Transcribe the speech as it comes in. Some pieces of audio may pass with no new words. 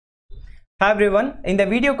Hi everyone, இந்த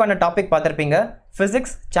வீடியோக்கான topic பார்த்திருப்பீங்க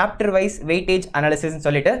physics chapterwise weightage analysis னு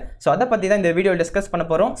சொல்லிட்டு சோ அத பத்தி தான் இந்த வீடியோ டிஸ்கஸ் பண்ண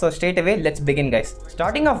போறோம். So straight away let's begin guys.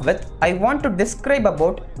 Starting off with I want to describe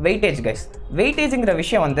about weightage guys. Weightageங்கற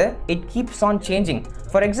விஷயம் வந்து it keeps on changing.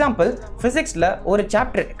 For example, physicsல ஒரு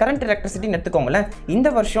chapter current electricity எடுத்துக்கோங்களேன். இந்த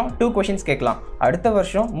வருஷம் 2 questions கேட்கலாம். அடுத்த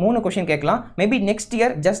வருஷம் 3 question கேட்கலாம். Maybe next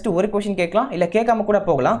year just ஒரு question கேட்கலாம் இல்ல கேட்காம கூட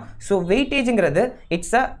போகலாம். So weightageங்கறது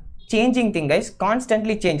it's a changing thing guys,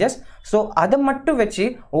 constantly changes. So அதை மட்டும் வச்சு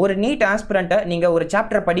ஒரு NEET aspirant நீங்க ஒரு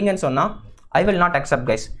chapter படிங்கன்னு சொன்னா I will not accept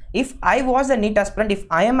guys. If I was a NEET aspirant, if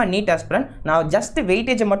I am a NEET aspirant, நான் just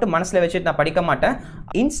weightage மட்டும் மனசுல வச்சுட்டு நான் படிக்க மாட்டேன்.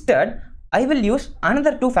 Instead I will use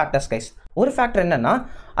another two factors guys. ஒரு ஃபேக்டர் என்னன்னா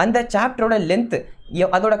அந்த சாப்டரோட லென்த்,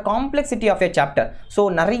 அதோட complexity of A chapter. So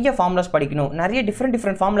நிறைய ஃபார்முலாஸ் படிக்கணும், நிறைய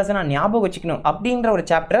டிஃப்ரெண்ட் ஃபார்முலாஸை நான் ஞாபகம் வச்சுக்கணும் அப்படின்ற ஒரு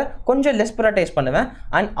சாப்டரை கொஞ்சம் லெஸ் ப்ரையாரிட்டைஸ் பண்ணுவேன்.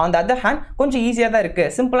 And on the other hand கொஞ்சம் ஈஸியாக தான்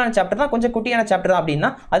இருக்குது, சிம்பிளான சாப்டர் தான், கொஞ்சம் குட்டியான சாப்டர் தான்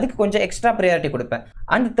அப்படின்னா அதுக்கு கொஞ்சம் எக்ஸ்ட்ரா ப்ரையாரிட்டி கொடுப்பேன்.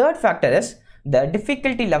 And third factor is the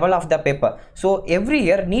difficulty level of the paper. So every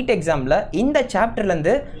year NEET examல இந்த சாப்டர்ல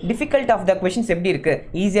இருந்து difficult of the questions எப்படி இருக்கு,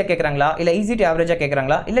 ஈஸியா கேக்குறாங்களா இல்ல ஈஸி டு ஆவரேஜா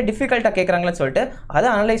கேக்குறாங்களா இல்ல டிஃபிகல்ட்டா கேக்குறாங்களான்னு சொல்லிட்டு அதை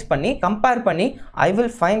அனலைஸ் பண்ணி கம்பேர் பண்ணி I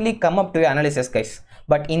will finally come up to analysis guys.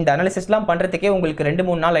 But இந்த அனாலிசிஸ்லாம் பண்ணுறதுக்கே உங்களுக்கு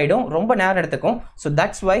 2-3 நாள் ஆகிடும், ரொம்ப நேரம் எடுத்துக்கும். ஸோ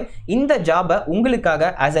தட்ஸ் வை இந்த ஜாபை உங்களுக்காக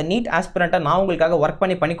ஆஸ் அ NEET ஆஸ்பிரண்ட்டாக நான் உங்களுக்காக ஒர்க்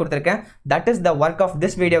பண்ணி கொடுத்துருக்கேன். That is the work of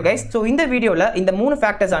this video guys. So இந்த வீடியோவில் இந்த 3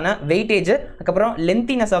 ஃபேக்டர்ஸான வெயிட்டேஜ், அதுக்கப்புறம்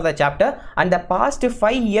லென்த்தினஸ் of the chapter and the past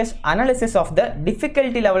 5 years analysis of the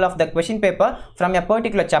difficulty level of the question paper from a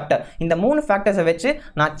particular chapter, இந்த 3 ஃபேக்டர்ஸை வச்சு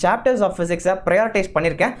நான் chapters of ஃபிசிக்ஸை prioritise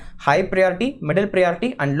பண்ணியிருக்கேன். High priority, middle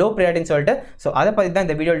priority and low ப்ரையாரிட்டின்னு சொல்லிட்டு. So அதை பற்றி தான்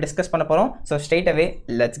இந்த வீடியோவில் டிஸ்கஸ் பண்ண போகிறோம். So straight away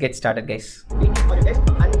let's get started guys.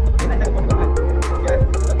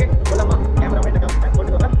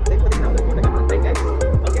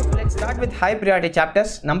 Let's start with high priority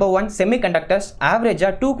chapters. Number 1 semiconductors, average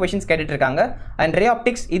 2 questions கேட்டிட்டு இருக்காங்க. And ray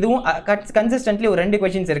optics இதுவும் consistently ஒரு 2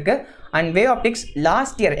 questions இருக்கு. And wave optics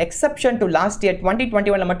last year, exception to last year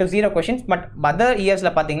 2021ல மட்டும் 0 questions, but other yearsல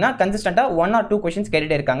பாத்தீங்கன்னா கன்சிஸ்டன்ட்டா 1 or 2 questions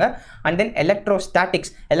கேட்டிட்டே இருக்காங்க. And then electrostatics,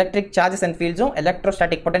 electric charges and fields,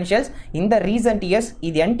 electrostatic potentials, இந்த recent years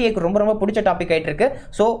இது NTA-க்கு ரொம்ப பிடிச்ச டாபிக் ஆயிட்டு இருக்கு.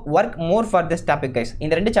 So work more for this topic guys.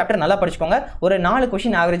 இந்த 2 சாப்டர் நல்லா படிச்சுக்கோங்க. ஒரு 4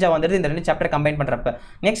 question ஆவரேஜா வந்துருது இந்த 2 சாப்டர் கம்பைன் பண்றப்ப.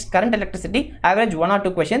 Next current electricity, average 1 or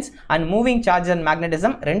 2 questions, and moving charges and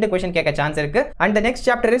magnetism 2 question கேட்க சான்ஸ் இருக்கு. And the next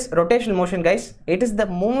chapter is rotational motion guys. It is the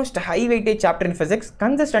most high weightage chapter in physics.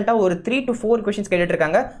 கன்சிஸ்டன்ட்டா ஒரு 3 to 4 questions கேட்டிட்டு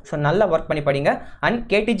இருக்காங்க. So நல்லா work பண்ணி படிங்க. And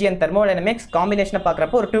KTG and thermodynamics காம்பினேஷனை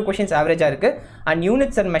பார்க்கறப்போ ஒரு 2 questions ஆவரேஜா இருக்கு. And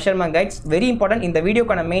units and measurement guides very important. இந்த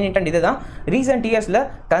வீடியோக்கான மெயின் இன்டென்ட் இதுதான். ரீசன்ட் இயர்ஸ்ல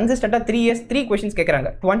கன்சிஸ்டன்ட்டா 3 years 3 questions கேக்குறாங்க.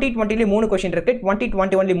 2020ல 3 question இருக்கு,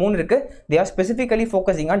 2021ல 3 இருக்கு. They are specifically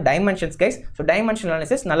focusing on dimensions guys. So dimensional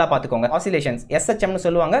analysis நல்லா பாத்துக்கோங்க. Oscillations SHM னு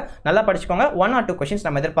சொல்லுவாங்க, நல்லா படிச்சுக்கோங்க. 1 or 2 questions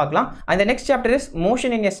நம்ம எதிர்பார்க்கலாம். And the next chapter is motion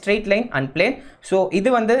in a straight line and plane. So இது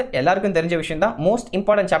வந்து எல்லாருக்கும் தெரிஞ்ச விஷயம் தான், மோஸ்ட்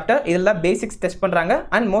இம்பார்ட்டன்ட் சாப்டர். இதெல்லாம் பேசிக்ஸ் டெஸ்ட் பண்றாங்க.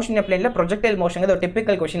 And motion in பிளேன்ல projectile motion ஒரு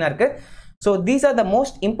டிபிக்கல் क्वेश्चन இருக்கு. So these are the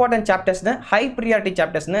most important chapters, high priority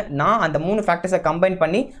chapters. நான் அந்த 3 ஃபேக்டர்ஸை கம்பைன்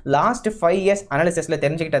பண்ணி லாஸ்ட் 5 years அனாலிசிஸ்ல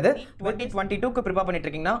தெரிஞ்சுக்கிட்டது. 2022க்கு ப்ரிப்பேர் பண்ணிட்டு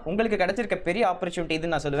இருக்கீங்கன்னா உங்களுக்கு கிடைச்சிருக்க பெரிய ஆப்பர்ச்சுனிட்டி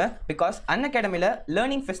இதுன்னு நான் சொல்லுவேன். பிகாஸ் அன்அகாடமில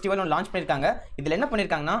லேர்னிங் ஃபெஸ்டிவலும் லான்ச் பண்ணிருக்காங்க. இதுல என்ன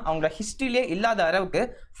பண்ணிருக்காங்கன்னா அவங்களோட ஹிஸ்டரியிலே இல்லாத அளவுக்கு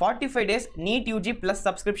 45 days NEET UG plus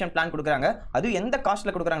subscription plan கொடுக்குறாங்க. அது எந்த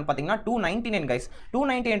காஸ்ட்ல கொடுக்குறாங்க பாத்தீங்கன்னா 299 guys.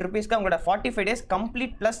 299 rupeesக்கு அவங்களோட 45 days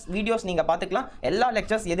கம்ப்ளீட் பிளஸ் வீடியோஸ் நீங்க பாத்துக்கலாம். எல்லா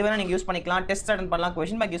லெக்சர்ஸ் எது வேணா நீங்க யூஸ் பண்ணிக்கலாம், டெஸ்ட் அட்டெண்ட் பண்ணலாம்,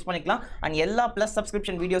 क्वेश्चन பேங்க் யூஸ் பண்ணிக்கலாம். எல்லா பிளஸ்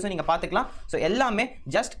சப்ஸ்கிரிப்ஷன் வீடியோஸும் நீங்க பாத்துக்கலாம். சோ எல்லாமே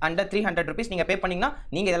ஜஸ்ட் அண்டர் 300 rupees நீங்க பே பண்ணீங்கன்னா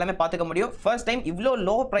நீங்க எல்லாமே பாத்துக்க முடியும். ஃபர்ஸ்ட் டைம் இவ்ளோ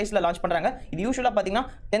லோ பிரைஸ்ல லான்ச் பண்றாங்க. இது யூசுவலா பாத்தீங்கன்னா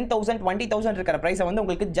 10,000 20,000 இருக்கிற பிரைஸை வந்து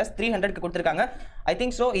உங்களுக்கு ஜஸ்ட் 300க்கு கொடுத்திருக்காங்க. ஐ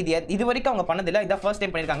திங்க் சோ இது வரைக்கும் அவங்க பண்ணது இல்ல, இத ஃபர்ஸ்ட்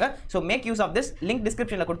டைம் பண்ணிருக்காங்க. So make use of this. Link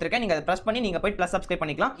டிஸ்கிரிப்ஷன்ல கொடுத்திருக்கேன், நீங்க அதை பிரஸ் பண்ணி நீங்க போய் பிளஸ் சப்ஸ்கிரைப்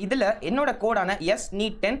பண்ணிக்கலாம். இதுல என்னோட கோடான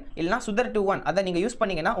SNEET10 இல்லனா Sudhar21 அத நீங்க யூஸ்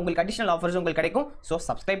பண்ணீங்கன்னா உங்களுக்கு அடிஷனல் ஆஃபர்ஸ் உங்களுக்கு கிடைக்கும். சோ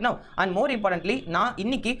சப்ஸ்கிரைப் நவ. அண்ட் மோர் இம்பார்ட்டன்ட்லி நான்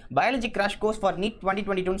இன்னைக்கு biology crash course for NEET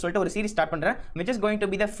 2022 னு சொல்லிட்டு ஒரு சீரிஸ் ஸ்டார்ட் பண்றேன், which is going to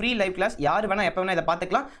be the free live class. யார் வேணா எப்ப வேணா இத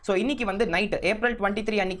பாத்துக்கலாம். சோ இன்னைக்கு வந்து நைட் April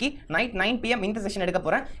 23 அன்னைக்கு நைட் 9 PM இந்த செஷன் எடுக்க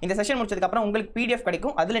போறேன். இந்த செஷன் முடிச்சதுக்கு அப்புறம் உங்களுக்கு PDF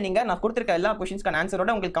கிடைக்கும். அதுல நீங்க நான் கொடுத்திருக்க எல்லா क्वेश्चंसக்கான ஆன்சரோட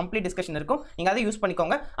உங்களுக்கு கம்ப்ளீட் டிஸ்கஷன் இருக்கும். நீங்க அதை யூஸ்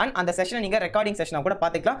பண்ணிக்கோங்க. அண்ட் அந்த செஷனை நீங்க ரெக்கார்டிங் செஷனா கூட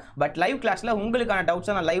பாத்துக்கலாம். பட் லைவ் கிளாஸ்ல உங்களுக்கான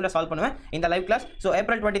டவுட்ஸ் நான் லைவ்ல சால்வ் பண்ணுவேன் இந்த live class. So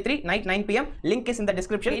April 23 night 9 PM link is in the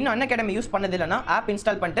description. இன்னும் அன்அகாடமி யூஸ் பண்ணது இல்லனா ஆப்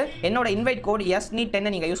இன்ஸ்டால் பண்ணிட்டு என்னோட இன்வைட் கோட்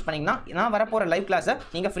SNEET10 நீங்க யூஸ் பண்ணீங்கன்னா நான் வரப்போற லைவ் கிளாஸை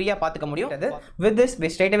நீங்க ஃப்ரீயா பாத்துக்க முடியும். With this we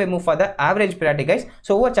straight away move for the average priority guys.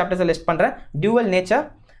 So over chapters list பண்றேன். Dual nature,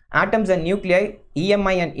 atoms and nuclei,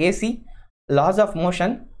 EMI and AC, laws of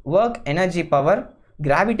motion, work, energy, power,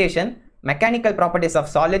 gravitation, mechanical properties of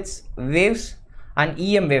solids, waves, and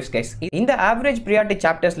EM waves guys. இந்த average priority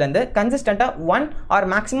chaptersல இருந்து கன்சிஸ்டன்ட்டா 1 or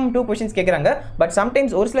maximum 2 questions கேக்குறாங்க. But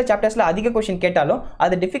sometimes ஒரு சில சாப்டர்ஸ்ல அதிக question கேட்டாலும்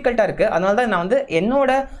அது டிஃபிகல்ட்டா இருக்கு. அதனால தான் நான் வந்து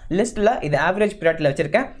என்னோட லிஸ்ட்ல இது average priorityல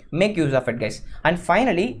வச்சிருக்கேன். Make use of it guys. And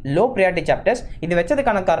finally low priority chapters. இது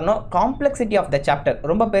வெச்சதுக்கான காரணம் complexity of the chapter.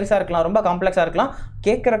 ரொம்ப பெருசா இருக்கலாம், ரொம்ப காம்ப்ளெக்ஸா இருக்கலாம்,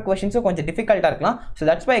 கேக்குற क्वेश्चंस கொஞ்சம் டிஃபிகல்ட்டா இருக்கலாம். So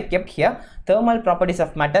that's why I kept here thermal properties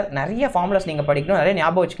of matter. நிறைய ஃபார்முலாஸ் நீங்க படிக்கணும், நிறைய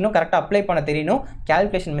ஞாபகம் வச்சுக்கணும், கரெக்ட்டா அப்ளை பண்ண தெரியணும்,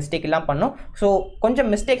 கால்குலேஷன் மிஸ்டேக் இல்லாம பண்ணனும். So கொஞ்சம்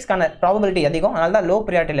மிஸ்டேக்ஸ்க்கான ப்ராபபிலிட்டி அதிகம், அதனால தான் லோ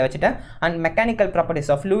ப்ரையாரிட்டியில் வச்சுட்டேன். And mechanical properties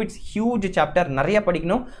of fluids huge chapter, நிறைய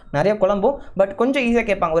படிக்கணும், நிறைய குழம்பும். பட் கொஞ்சம் ஈஸியாக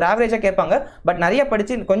கேட்பாங்க, ஒரு ஆவரேஜாக கேட்பாங்க. பட் நிறைய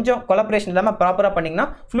படித்து கொஞ்சம் கொலாபரேஷன் இல்லாமல் ப்ராப்பராக பண்ணிங்கன்னா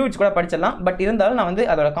ஃப்ளூயிட்ஸ் கூட படிச்சிடலாம். பட் இருந்தாலும் நான் வந்து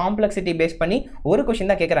அதோட காம்ப்ளெக்சிட்டி பேஸ் பண்ணி ஒரு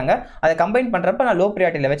கொஸ்டின் தான் கேட்குறாங்க, அதை கம்பைன் பண்ணுறப்ப நான் லோ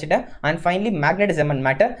ப்ரையாரிட்டியில் வச்சுட்டேன். And finally magnetism and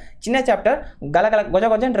matter, சின்ன சாப்டர்,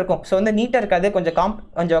 கொஞ்சம் இருக்கும். ஸோ வந்து நீட்டாக இருக்காது,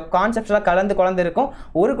 கொஞ்சம் கான்செப்ட்ஸ்லாம் கலந்து இருக்கும்.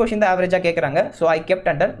 ஒரு கொஸ்டின் தான் ஆவரேஜாக கேட்குறாங்க. So I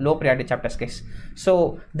kept under low priority chapters case. So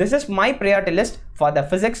this is my priority list for the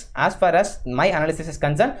physics as far as my analysis is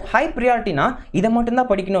concerned. High priority na இத மட்டும் தான்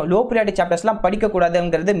படிக்கணும், low priority chaptersலாம் படிக்க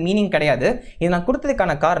கூடாதுங்கிறது மீனிங் கிடையாது. இது நான்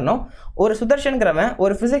கொடுத்ததுக்கான காரணம், ஒரு சுதர்ஷன்ங்கிறவன்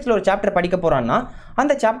ஒரு பிசிக்ஸ்ல ஒரு சாப்டர் படிக்க போறான்னா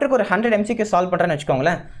அந்த சாப்டருக்கு ஒரு 100 MCQ சால்வ் பண்றான்னு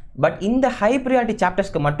வெச்சுக்கோங்களேன். பட் இந்த ஹை ப்ரியாரிட்டி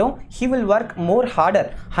சாப்டர்ஸ்க்கு மட்டும் he will work more harder.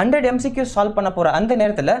 100 MCQs solve பண்ண போற அந்த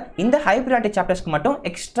நேரத்தில் இந்த ஹை ப்ரியாரிட்டி சாப்டர்ஸ்க்கு மட்டும்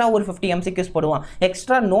எக்ஸ்ட்ரா ஒரு 50 MCQs போடுவான்,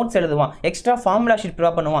 extra notes எழுதுவான், extra formula sheet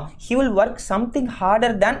prepare பண்ணுவான். he will work something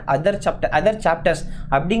harder than other chapters.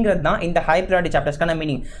 அப்படிங்கிறது தான் இந்த ஹை ப்ரியாரிட்டி சாப்டர்ஸ்க்கான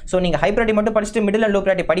மீனிங். ஸோ நீங்க ஹை ப்ரியாரிட்டி மட்டும் படிச்சுட்டு மிடில் அண்ட் லோ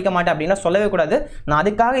ப்ரியாரிட்டி படிக்க மாட்டேன் அப்படின்னா சொல்லவே கூடாது. நான்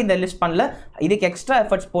அதுக்காக இந்த லிஸ்ட் பண்ணல, இதுக்கு எக்ஸ்ட்ரா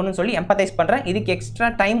எஃபர்ட்ஸ் போகணும்னு சொல்லி எம்பத்தைஸ் பண்றேன். இதுக்கு எக்ஸ்ட்ரா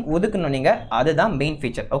டைம் ஒதுக்கணும் நீங்க, அதுதான் மெயின்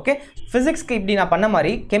ஃபீச்சர். ஓகே, பிசிக்ஸ்க்கு இப்படி நான் பண்ண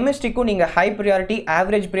மாதிரி கெமிஸ்ட்ரிக்கும் நீங்க high priority,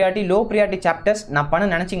 average priority, low priority chapters நான்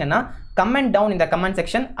பண்ண நினைச்சீங்கன்னா கமெண்ட் டவுன் இந்த கமெண்ட்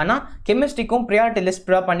செக்ஷன். ஆனால் கெமிஸ்ட்ரிக்கும் ப்ரியாரிட்டி லிஸ்ட்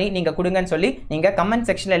ப்ரிப்பேர் பண்ணி நீங்கள் கொடுங்கன்னு சொல்லி நீங்கள் கமெண்ட்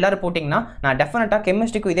செக்ஷனில் எல்லாரும் போட்டிங்கன்னா நான் டெஃபினட்டாக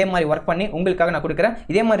கெமிஸ்ட்ரிக்கும் இதே மாதிரி ஒர்க் பண்ணி உங்களுக்காக நான் கொடுக்குறேன்.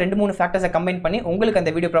 இதே மாதிரி 2-3 ஃபேக்டர்ஸை கம்பைன் பண்ணி உங்களுக்கு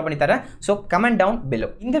அந்த வீடியோ ப்ரிப்பேர் பண்ணி தரேன். So comment down below.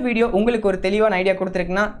 இந்த வீடியோ உங்களுக்கு ஒரு தெளிவான ஐடியா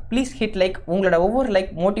கொடுத்துருக்குன்னா ப்ளீஸ் ஹிட் லைக். உங்களோட ஒவ்வொரு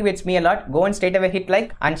like motivates me a lot. Go and straight away hit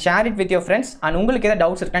like and share it with your friends. And உங்களுக்கு ஏதாவது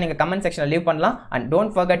டவுட்ஸ் இருக்கா நீங்கள் கமெண்ட் செக்ஷனில் லீவ் பண்ணலாம். And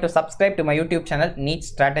don't forget to subscribe to my YouTube channel Neet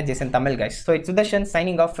Strategies in Tamil guys. So it's Sudarshan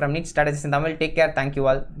signing off from Neet Strategies in Tamil. Take care. Thank you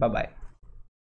all. Bye bye.